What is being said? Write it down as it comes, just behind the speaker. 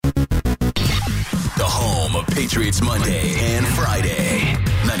Patriots Monday and Friday.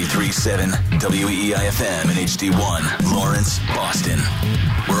 93.7 WEEI-FM and HD1, Lawrence, Boston.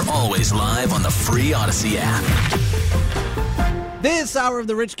 We're always live on the free Odyssey app. This hour of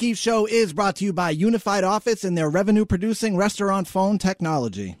the Rich Keefe Show is brought to you by Unified Office and their revenue-producing restaurant phone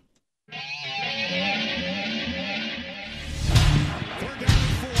technology.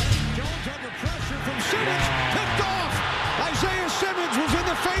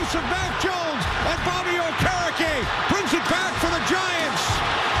 Of Mac Jones, and Bobby Okereke brings it back for the Giants.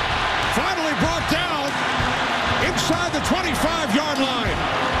 Finally brought down inside the 25-yard line.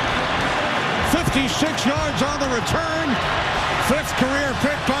 56 yards on the return. Fifth career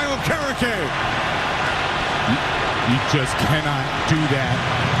pick by Okereke. You just cannot do that,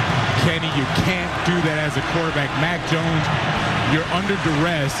 Kenny. You can't do that as a quarterback. Mac Jones, you're under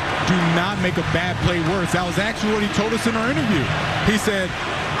duress. Do not make a bad play worse. That was actually what he told us in our interview. He said,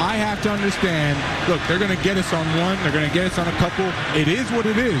 I have to understand, look, they're going to get us on one. They're going to get us on a couple. It is what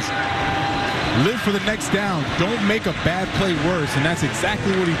it is. Live for the next down. Don't make a bad play worse, and that's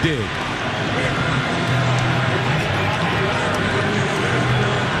exactly what he did.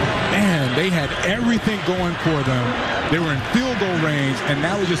 Man, they had everything going for them. They were in field goal range, and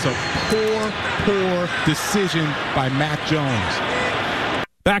that was just a poor decision by Mac Jones.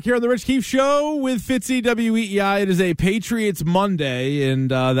 Back here on the Rich Keefe Show with Fitzy, WEEI. It is a Patriots Monday, and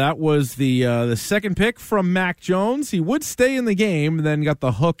that was the second pick from Mac Jones. He would stay in the game, and then got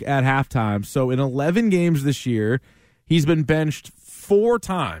the hook at halftime. So in 11 games this year, he's been benched 4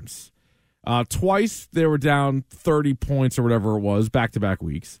 times. Twice they were down 30 points or whatever it was, back-to-back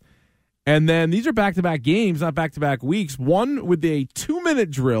weeks. And then these are back-to-back games, not back-to-back weeks. One with a 2-minute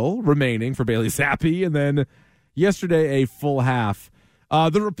drill remaining for Bailey Zappi, and then yesterday a full half.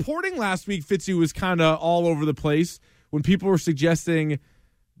 The reporting last week, Fitzy, was kind of all over the place when people were suggesting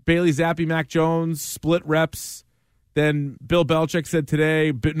Bailey Zappi, Mac Jones, split reps. Then Bill Belichick said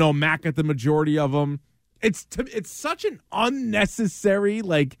today, but no, Mac got the majority of them. It's such an unnecessary,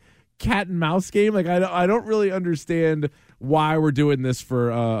 cat and mouse game. I don't really understand why we're doing this for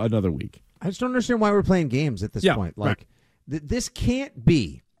another week. I just don't understand why we're playing games at this point. Right. This can't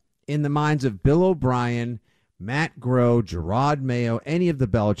be in the minds of Bill O'Brien, Matt Groh, Gerard Mayo, any of the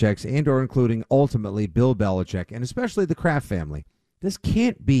Belichicks, and or including ultimately Bill Belichick, and especially the Kraft family. This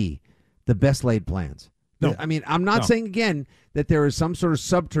can't be the best laid plans. No. I mean, I'm not saying, again, that there is some sort of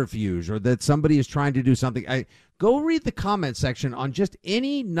subterfuge or that somebody is trying to do something. Go read the comment section on just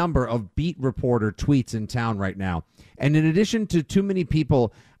any number of beat reporter tweets in town right now. And in addition to too many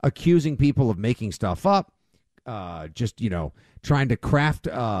people accusing people of making stuff up, trying to craft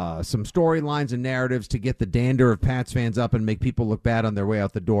some storylines and narratives to get the dander of Pats fans up and make people look bad on their way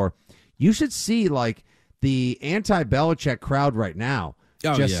out the door. You should see the anti-Belichick crowd right now.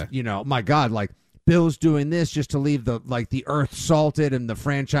 Oh, yeah. My God, Bill's doing this just to leave the earth salted and the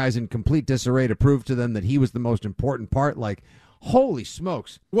franchise in complete disarray to prove to them that he was the most important part. Holy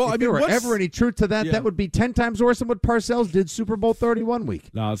smokes. Well, if there were ever any truth to that, that would be 10 times worse than what Parcells did Super Bowl 31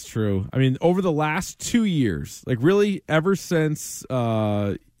 week. No, it's true. I mean, over the last 2 years, really ever since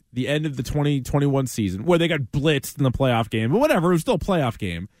the end of the 2021 season, where they got blitzed in the playoff game, but whatever, it was still a playoff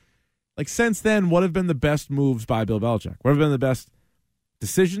game. Since then, what have been the best moves by Bill Belichick? What have been the best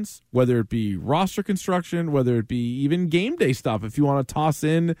decisions, whether it be roster construction, whether it be even game day stuff, if you want to toss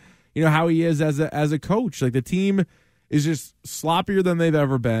in, how he is as a coach. The team is just sloppier than they've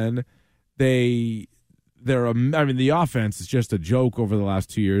ever been. The offense is just a joke over the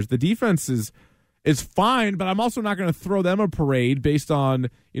last 2 years. The defense is fine, but I'm also not going to throw them a parade based on,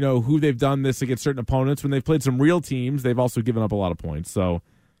 who they've done this against certain opponents. When they've played some real teams, they've also given up a lot of points. So,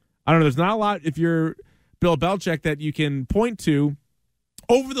 I don't know. There's not a lot, if you're Bill Belichick, that you can point to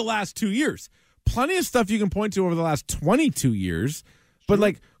over the last 2 years. Plenty of stuff you can point to over the last 22 years.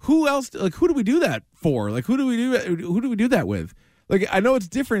 But who else? Who do we do that for? Who do we do that with? I know it's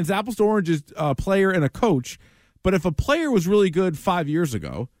different. It's apples to oranges, a player and a coach. But if a player was really good 5 years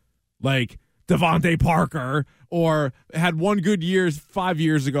ago, like Devontae Parker, or had one good year 5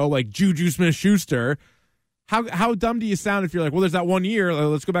 years ago, like Juju Smith-Schuster, how dumb do you sound if you're like, well, there's that 1 year.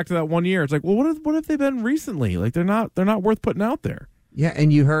 Let's go back to that 1 year. It's like, well, what have they been recently? They're not worth putting out there. Yeah,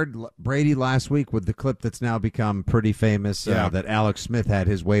 and you heard Brady last week with the clip that's now become pretty famous that Alex Smith had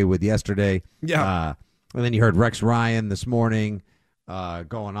his way with yesterday. Yeah. And then you heard Rex Ryan this morning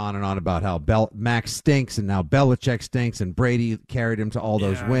going on and on about how Max stinks and now Belichick stinks and Brady carried him to all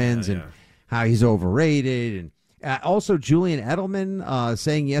those wins and how he's overrated. And also Julian Edelman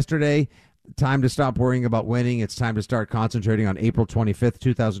saying yesterday, time to stop worrying about winning. It's time to start concentrating on April 25th,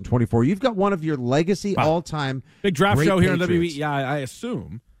 2024. You've got one of your legacy all-time big draft show here on Patriots. WE. Yeah, I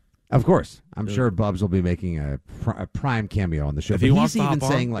assume. Of course. I'm sure Bubs will be making a prime cameo on the show. If but he wants he's to even hop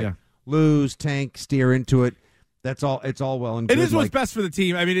on, saying, like, yeah. lose, tank, steer into it. That's all. It's all well and good. It is what's like, best for the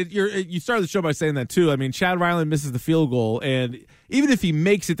team. I mean, you started the show by saying that, too. I mean, Chad Ryland misses the field goal, and even if he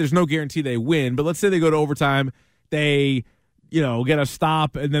makes it, there's no guarantee they win. But let's say they go to overtime, they, get a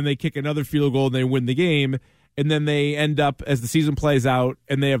stop, and then they kick another field goal, and they win the game, and then they end up, as the season plays out,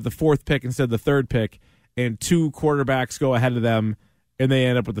 and they have the fourth pick instead of the third pick, and two quarterbacks go ahead of them, and they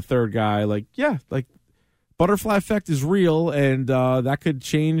end up with the third guy. Butterfly effect is real, and that could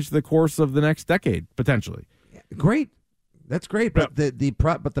change the course of the next decade, potentially. Great, that's great. But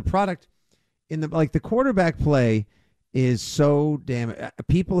the product in the quarterback play is so damn.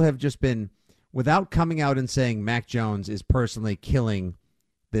 People have just been, without coming out and saying Mac Jones is personally killing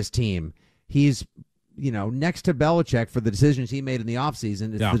this team. He's next to Belichick for the decisions he made in the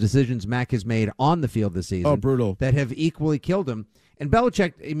offseason. It's the decisions Mac has made on the field this season. Oh, brutal. That have equally killed him. And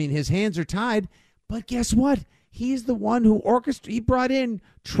Belichick, I mean, his hands are tied. But guess what? He's the one who orchestrated. He brought in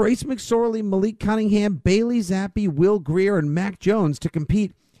Trace McSorley, Malik Cunningham, Bailey Zappi, Will Greer, and Mac Jones to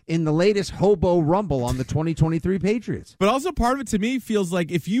compete in the latest hobo rumble on the 2023 Patriots. But also part of it to me feels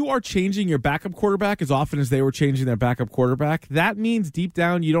like if you are changing your backup quarterback as often as they were changing their backup quarterback, that means deep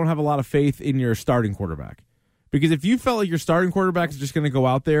down you don't have a lot of faith in your starting quarterback. Because if you felt like your starting quarterback is just going to go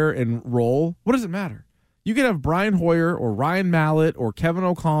out there and roll, what does it matter? You could have Brian Hoyer or Ryan Mallett or Kevin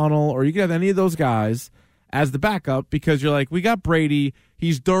O'Connell, or you could have any of those guys as the backup because you're like, we got Brady,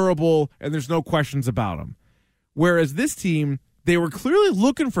 he's durable, and there's no questions about him. Whereas this team, they were clearly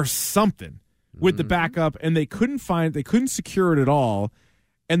looking for something with the backup, and they couldn't secure it at all.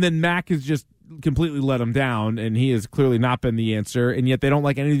 And then Mac has just completely let them down, and he has clearly not been the answer, and yet they don't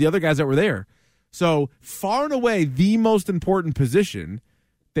like any of the other guys that were there. So far and away, the most important position,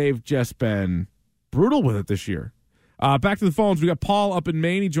 they've just been brutal with it this year. Back to the phones. We got Paul up in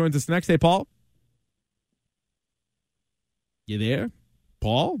Maine. He joins us next. Hey, Paul. You there?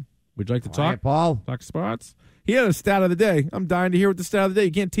 Paul? Would you like to talk? Hey, Paul. Talk sports? He had a stat of the day. I'm dying to hear what the stat of the day.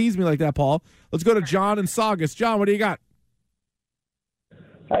 You can't tease me like that, Paul. Let's go to John in Saugus. John, what do you got?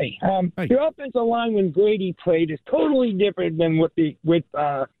 Hey, Hey. the offensive line when Brady played is totally different than with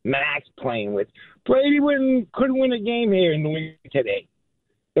Max playing with. Brady couldn't win a game here in New England today.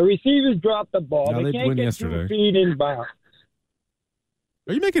 The receivers dropped the ball. No, they they can't win get yesterday. 2 feet in bounds.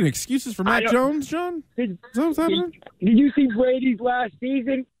 Are you making excuses for Mac Jones, John? Is that what's happening? Did you see Brady's last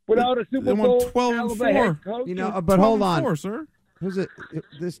season without a Super They won Bowl? 12-4. head coach? But hold on. 12-4, sir. Who's it?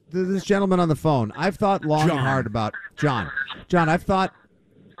 This gentleman on the phone. I've thought long and hard about John. John, I've thought.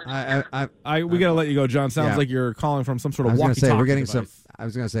 We got to let you go, John. Sounds like you're calling from some sort of I was going to say walkie-talkie we're getting device.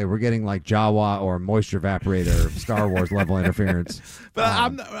 we're getting like Jawa or moisture evaporator, Star Wars level interference.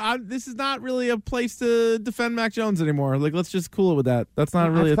 But this is not really a place to defend Mac Jones anymore. Like, let's just cool it with that. That's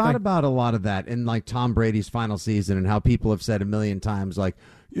not really I've a thought thing. about a lot of that in like Tom Brady's final season and how people have said a million times, like,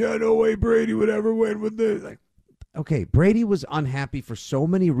 yeah, no way Brady would ever win with this. Like, okay, Brady was unhappy for so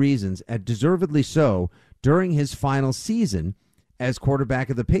many reasons, and deservedly so, during his final season as quarterback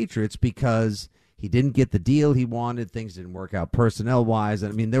of the Patriots because he didn't get the deal he wanted. Things didn't work out personnel-wise. I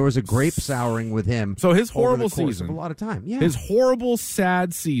mean, there was a grape souring with him. So his horrible over the course season, of a lot of time. Yeah, his horrible,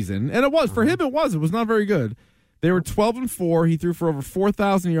 sad season, and it was for him. It was not very good. They were 12-4. He threw for over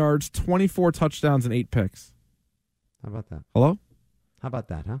 4,000 yards, 24 touchdowns, and 8 picks. How about that? Hello? How about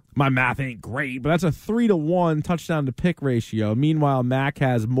that, huh? My math ain't great, but that's a 3-to-1 touchdown to pick ratio. Meanwhile, Mac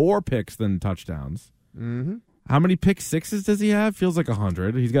has more picks than touchdowns. Mm-hmm. How many pick sixes does he have? Feels like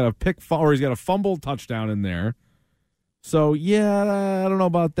 100. He's got he's got a fumble touchdown in there. So, yeah, I don't know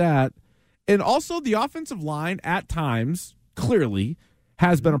about that. And also, the offensive line at times, clearly,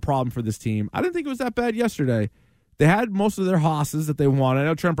 has been a problem for this team. I didn't think it was that bad yesterday. They had most of their hosses that they wanted. I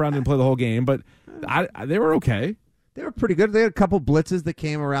know Trent Brown didn't play the whole game, but they were okay. They were pretty good. They had a couple blitzes that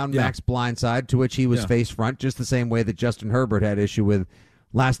came around Mac's blind side, to which he was face front, just the same way that Justin Herbert had issue with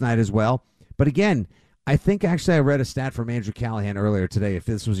last night as well. But again, I think actually I read a stat from Andrew Callahan earlier today, if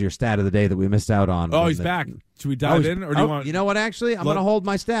this was your stat of the day that we missed out on. Oh, he's back. Should we dive in? Or do you want? You know what, actually? I'm going to hold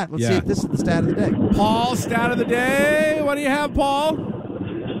my stat. Let's see if this is the stat of the day. Paul, stat of the day. What do you have, Paul?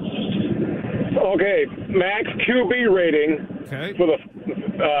 Okay, max QB rating for the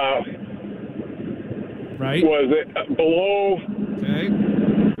right was it below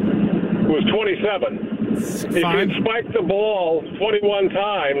was 27. If Fine. you had spiked the ball 21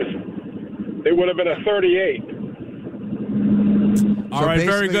 times, it would have been a 38. All right,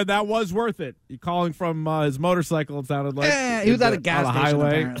 very good. That was worth it. He calling from his motorcycle, it sounded like. Yeah, he was at a gas on the station,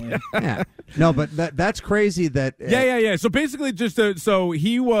 highway. apparently. Yeah. No, but that's crazy that... Yeah. So basically, so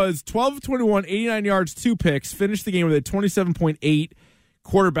he was 12 of 21, 89 yards, 2 picks, finished the game with a 27.8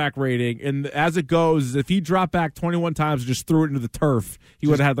 quarterback rating. And as it goes, if he dropped back 21 times and just threw it into the turf, he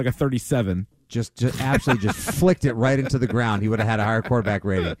would have had like a 37. Just absolutely just flicked it right into the ground. He would have had a higher quarterback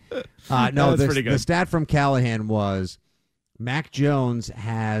rating. No, the stat from Callahan was Mac Jones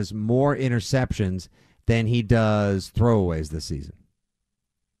has more interceptions than he does throwaways this season.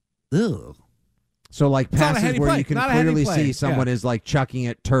 Ugh. So like passes where you can clearly see someone is is like chucking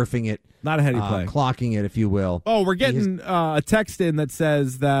it, turfing it, not a heady play, clocking it, if you will. Oh, we're getting a text in that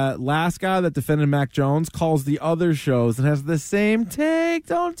says that last guy that defended Mac Jones calls the other shows and has the same take.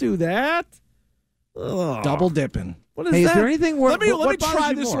 Don't do that. Ugh. Double dipping. What is that? Is there anything where let me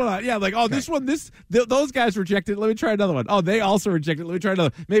try this one out. Yeah, like, okay. This one, those guys rejected. Let me try another one. Oh, they also rejected. Let me try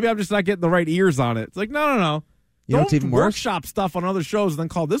another. Maybe I'm just not getting the right ears on it. It's like, no. You know what's even worse? Workshop stuff on other shows and then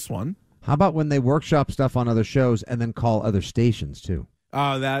call this one. How about when they workshop stuff on other shows and then call other stations too?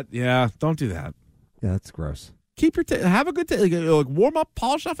 Oh, don't do that. Yeah, that's gross. Keep your have a good take. Like, warm up,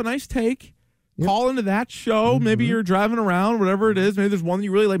 polish off a nice take. Yep. Call into that show. Mm-hmm. Maybe you're driving around, whatever it is. Maybe there's one that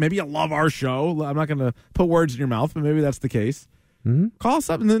you really like. Maybe you love our show. I'm not going to put words in your mouth, but maybe that's the case. Mm-hmm. Call us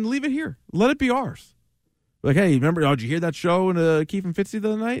up and then leave it here. Let it be ours. Like, hey, remember? Did you hear that show in Keefe and Fitzy the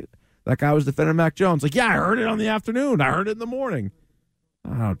other night? That guy was defending Mac Jones. Like, yeah, I heard it on the afternoon. I heard it in the morning.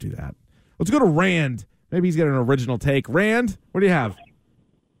 I don't do that. Let's go to Rand. Maybe he's got an original take. Rand, what do you have?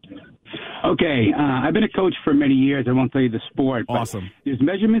 Okay, I've been a coach for many years. I won't tell you the sport. But awesome. There's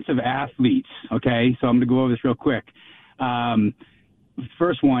measurements of athletes, okay? So I'm going to go over this real quick.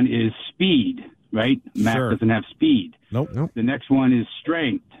 First one is speed, right? Mac doesn't have speed. Nope. The next one is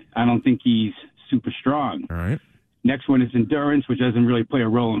strength. I don't think he's super strong. All right. Next one is endurance, which doesn't really play a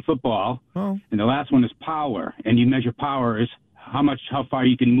role in football. Oh. And the last one is power. And you measure power as how far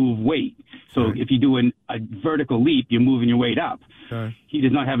you can move weight. So if you do a vertical leap, you're moving your weight up. Okay. He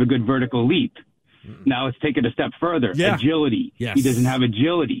does not have a good vertical leap. Now let's take it a step further. Yeah. Agility. Yes. He doesn't have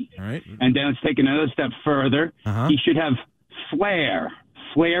agility. All right. And then let's take another step further. Uh-huh. He should have flair.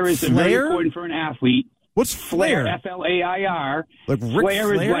 Flair is very important for an athlete. What's flair? F-L-A-I-R. Like Ric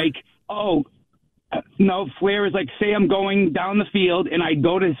Flair is like, no, flair is like, say I'm going down the field and I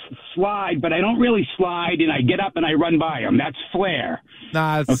go to slide, but I don't really slide, and I get up and I run by him. That's flair.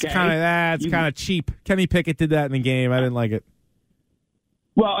 Nah, it's kind of cheap. Kenny Pickett did that in the game. I didn't like it.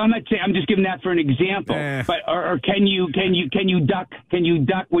 Well, I'm not saying. I'm just giving that for an example. But or can you duck? Can you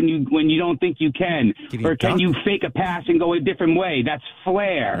duck when you don't think you can? Or can you fake a pass and go a different way? That's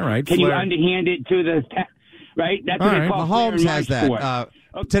flair. All right. Can flair. you underhand it to the right? That's what they call flair in my sport.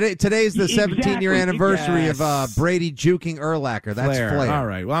 Today's the 17-year anniversary of Brady juking Urlacher. That's flair. All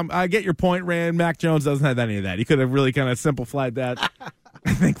right. Well, I get your point, Rand. Mac Jones doesn't have any of that. He could have really kind of simplified that,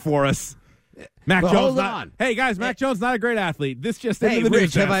 I think, for us. Mac Jones. Hey, guys, Mac Jones not a great athlete. This just into the news.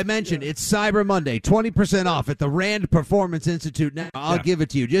 Rich, have I mentioned it's Cyber Monday? 20% off at the Rand Performance Institute now. I'll give it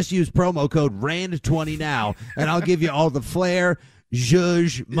to you. Just use promo code RAND20 now, and I'll give you all the flair,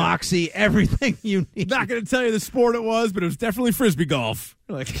 zhuzh, moxie, everything you need. Not going to tell you the sport it was, but it was definitely Frisbee golf.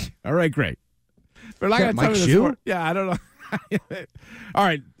 Like, all right, great. But not going to tell you the sport. Yeah, I don't know. All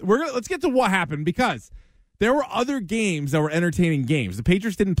right, let's get to what happened, because there were other games that were entertaining games. The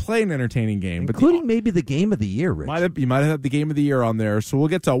Patriots didn't play an entertaining game, including maybe the game of the year, Rich. You might have had the game of the year on there. So we'll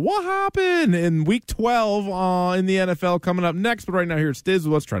get to what happened in Week 12 in the NFL coming up next. But right now, here's Stiz with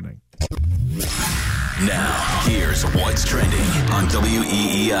what's trending. Now, here's what's trending on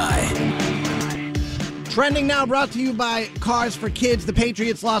WEEI. Trending now, brought to you by Cars for Kids. The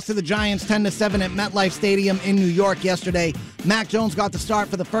Patriots lost to the Giants 10-7 at MetLife Stadium in New York yesterday. Mac Jones got the start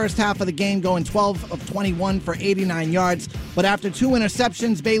for the first half of the game, going 12 of 21 for 89 yards. But after 2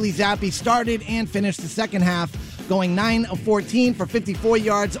 interceptions, Bailey Zappi started and finished the second half, going 9 of 14 for 54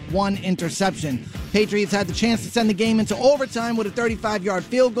 yards, 1 interception. Patriots had the chance to send the game into overtime with a 35-yard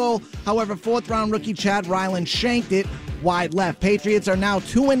field goal. However, fourth-round rookie Chad Ryland shanked it wide left. Patriots are now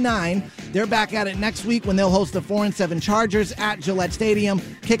 2-9. They're back at it next week when they'll host the 4-7 Chargers at Gillette Stadium.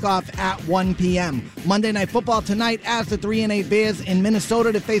 Kickoff at 1 p.m. Monday Night Football tonight as the 3-8 Bears in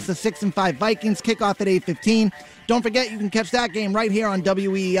Minnesota to face the 6-5 Vikings. Kickoff at 8:15. Don't forget, you can catch that game right here on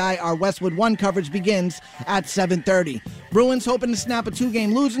WEEI. Our Westwood One coverage begins at 7:30. Bruins hoping to snap a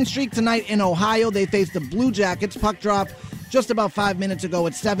 2-game losing streak tonight in Ohio. They face the Blue Jackets. Puck drop just about 5 minutes ago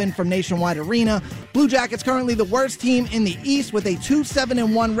at 7 from Nationwide Arena. Blue Jackets currently the worst team in the East with a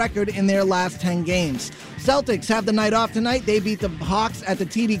 2-7-1 record in their last 10 games. Celtics have the night off tonight. They beat the Hawks at the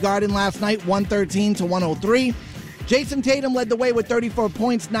TD Garden last night, 113-103. Jason Tatum led the way with 34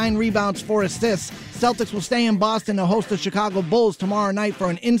 points, 9 rebounds, 4 assists. Celtics will stay in Boston to host the Chicago Bulls tomorrow night for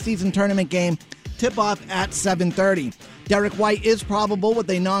an in-season tournament game. tip-off at 7:30. Derek White is probable with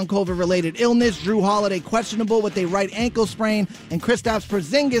a non-COVID-related illness. Drew Holiday questionable with a right ankle sprain. And Kristaps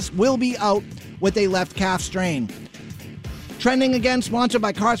Porzingis will be out with a left calf strain. Trending again, sponsored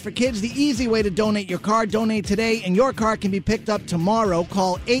by Cars for Kids, the easy way to donate your car. Donate today, and your car can be picked up tomorrow.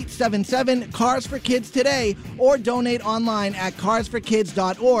 Call 877-CARS-FOR-KIDS today, or donate online at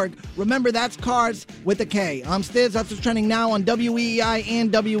carsforkids.org. Remember, that's cars with a K. I'm Stiz. That's what's trending now on WEEI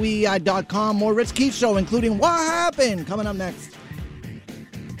and WEEI.com. More Rich Keefe Show, including Wha Happened, coming up next.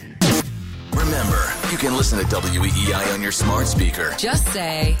 Remember, you can listen to WEEI on your smart speaker. Just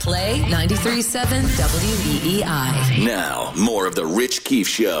say, play 93.7 WEEI. Now, more of the Rich Keefe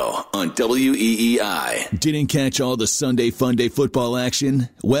Show on WEEI. Didn't catch all the Sunday Funday football action?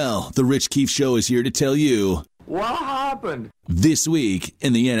 Well, the Rich Keefe Show is here to tell you what happened this week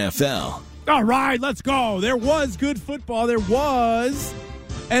in the NFL. All right, let's go. There was good football. There was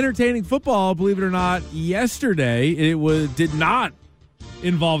entertaining football, believe it or not, yesterday. It did not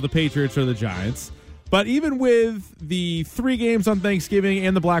involve the Patriots or the Giants. But even with the 3 games on Thanksgiving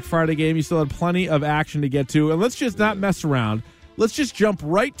and the Black Friday game, you still had plenty of action to get to. And let's just not mess around. Let's just jump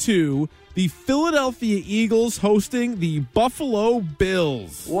right to the Philadelphia Eagles hosting the Buffalo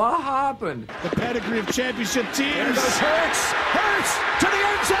Bills. What happened? The pedigree of championship teams. There goes Hurts. Hurts to the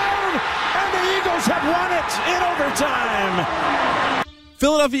end zone. And the Eagles have won it in overtime.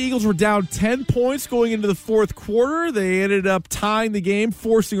 Philadelphia Eagles were down 10 points going into the fourth quarter. They ended up tying the game,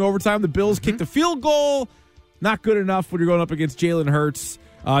 forcing overtime. The Bills kicked a field goal. Not good enough when you're going up against Jalen Hurts.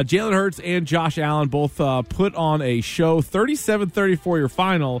 Jalen Hurts and Josh Allen both put on a show. 37-34 your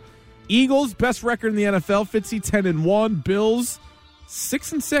final. Eagles, best record in the NFL. Fitzy, 10-1. Bills,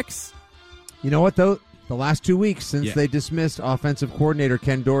 6-6. You know what, though? The last 2 weeks since they dismissed offensive coordinator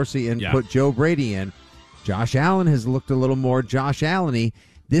Ken Dorsey and put Joe Brady in, Josh Allen has looked a little more Josh Allen-y.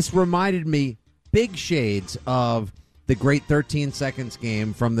 This reminded me big shades of the great 13 seconds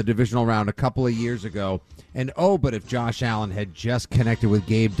game from the divisional round a couple of years ago. And but if Josh Allen had just connected with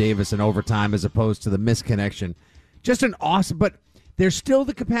Gabe Davis in overtime as opposed to the misconnection. Just an awesome, but there's still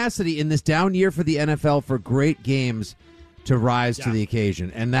the capacity in this down year for the NFL for great games to rise to the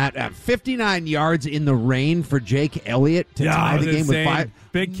occasion. And that 59 yards in the rain for Jake Elliott to tie the game with 5.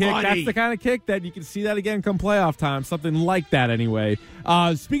 Big kick. Money. That's the kind of kick that you can see that again come playoff time. Something like that anyway.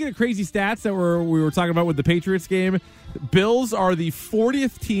 Speaking of crazy stats that we were talking about with the Patriots game, Bills are the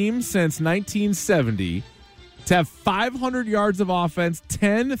 40th team since 1970 to have 500 yards of offense,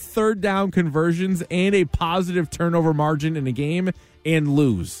 10 third down conversions, and a positive turnover margin in a game and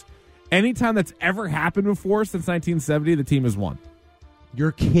lose. Anytime that's ever happened before since 1970, the team has won.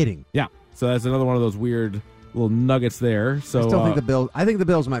 You're kidding. Yeah. So that's another one of those weird little nuggets there. So I still think the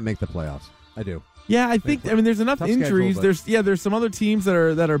Bills might make the playoffs. I do. Yeah, I think. I mean, there's enough injuries. Schedule, there's some other teams that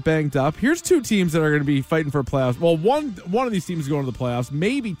are banged up. Here's 2 teams that are going to be fighting for playoffs. Well, one of these teams is going to the playoffs.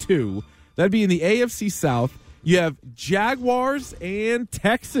 Maybe 2. That'd be in the AFC South. You have Jaguars and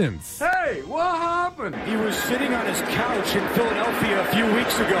Texans. Hey, what happened? He was sitting on his couch in Philadelphia a few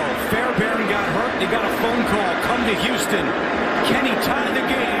weeks ago. Fairbairn got hurt. He got a phone call. Come to Houston. Can he tie the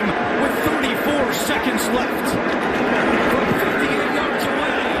game with 34 seconds left? From 58 yards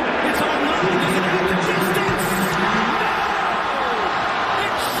away. It's on line. Does it have the distance? No!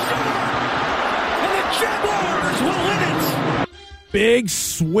 It's short! And the Jaguars will win it! Big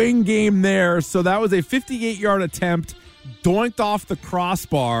swing game there. So that was a 58-yard attempt, doinked off the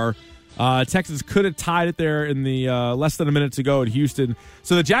crossbar. Texas could have tied it there in the less than a minute to go at Houston.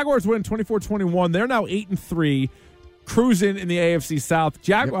 So the Jaguars win 24-21. They're now 8-3, cruising in the AFC South.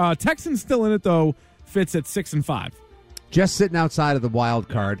 Texans still in it, though. Fits at 6-5. Just sitting outside of the wild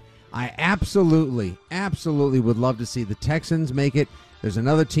card. I absolutely would love to see the Texans make it. There's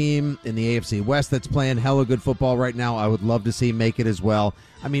another team in the AFC West that's playing hella good football right now. I would love to see make it as well.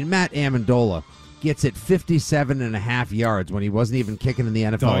 I mean, Matt Amendola gets it 57.5 yards when he wasn't even kicking in the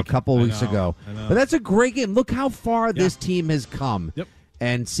NFL a couple weeks ago. But that's a great game. Look how far this team has come. Yep.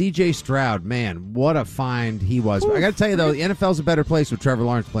 And C.J. Stroud, man, what a find he was. I got to tell you, though, the NFL's a better place with Trevor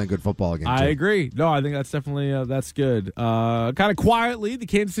Lawrence playing good football again. I agree. No, I think that's definitely that's good. Kind of quietly, the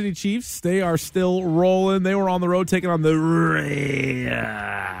Kansas City Chiefs, they are still rolling. They were on the road taking on the Raiders.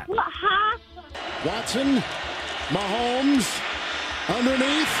 Watson, Mahomes,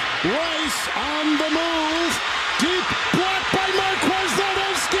 underneath, Rice on the move, deep block by Marquez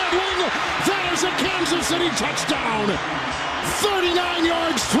Valdes-Scantling. That is a Kansas City touchdown.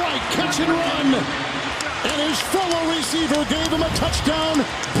 39-yard strike, catch and run. And his fellow receiver gave him a touchdown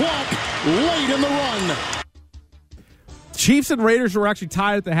block late in the run. Chiefs and Raiders were actually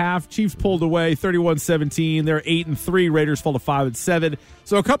tied at the half. Chiefs pulled away 31-17. They're 8-3. Raiders fall to 5-7.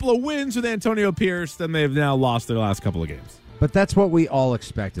 So a couple of wins with Antonio Pierce. Then they've now lost their last couple of games. But that's what we all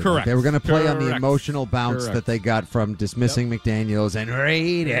expected. Correct. Like they were going to play on the Correct. emotional bounce Correct. that they got from dismissing McDaniels and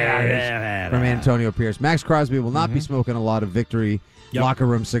Raiders from Antonio Pierce. Max Crosby will not be smoking a lot of victory locker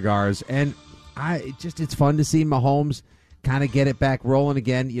room cigars. And it's fun to see Mahomes kind of get it back rolling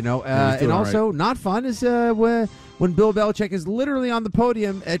again, and also not fun is when Bill Belichick is literally on the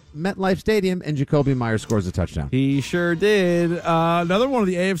podium at MetLife Stadium and Jacoby Myers scores a touchdown. He sure did. Another one of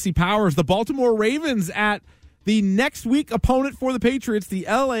the AFC powers, the Baltimore Ravens at the next week opponent for the Patriots, the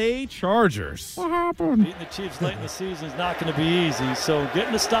LA Chargers. What happened? Beating the Chiefs late in the season is not going to be easy, so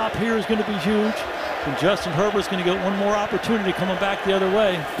getting a stop here is going to be huge. And Justin Herbert's going to get one more opportunity coming back the other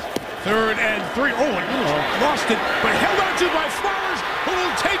way. 3rd and 3. Oh, and lost it, but held on to by Flowers, who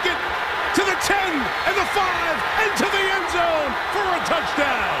will take it to the 10 and the 5 and to the end zone for a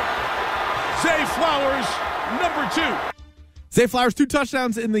touchdown. Zay Flowers, number 2. Zay Flowers, 2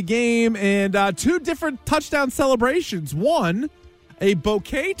 touchdowns in the game and 2 different touchdown celebrations. One, a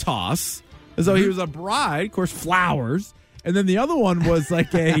bouquet toss, as though he was a bride, of course, flowers. And then the other one was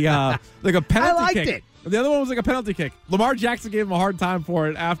like a penalty I liked kick. it. The other one was like a penalty kick. Lamar Jackson gave him a hard time for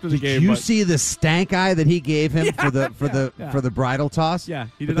it after the game. Did you see the stank eye that he gave him for the bridal toss? Yeah,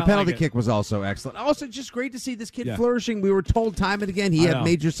 he but did the not penalty like it. kick was also excellent. Also, just great to see this kid flourishing. We were told time and again he had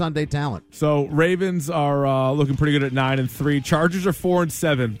major Sunday talent. So Ravens are looking pretty good at 9-3. Chargers are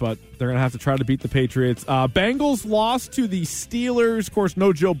 4-7, but they're going to have to try to beat the Patriots. Bengals lost to the Steelers. Of course,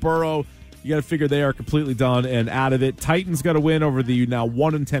 no Joe Burrow. You got to figure they are completely done and out of it. Titans got to win over the now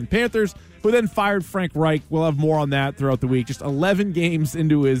 1-10 Panthers, who then fired Frank Reich. We'll have more on that throughout the week. Just 11 games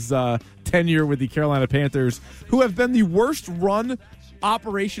into his tenure with the Carolina Panthers, who have been the worst run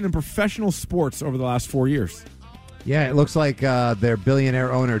operation in professional sports over the last 4 years. Yeah, it looks like their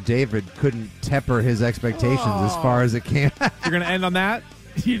billionaire owner, David, couldn't temper his expectations as far as it came. You're going to end on that?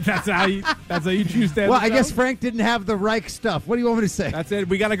 That's how you choose to end Well, the I show? guess Frank didn't have the Reich stuff. What do you want me to say? That's it.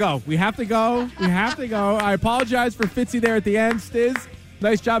 We got to go. We have to go. I apologize for Fitzy there at the end. Stiz,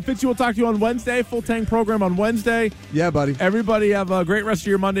 nice job. Fitzy, we'll talk to you on Wednesday. Full tank program on Wednesday. Yeah, buddy. Everybody have a great rest of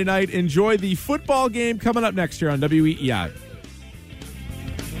your Monday night. Enjoy the football game coming up next year on WEEI.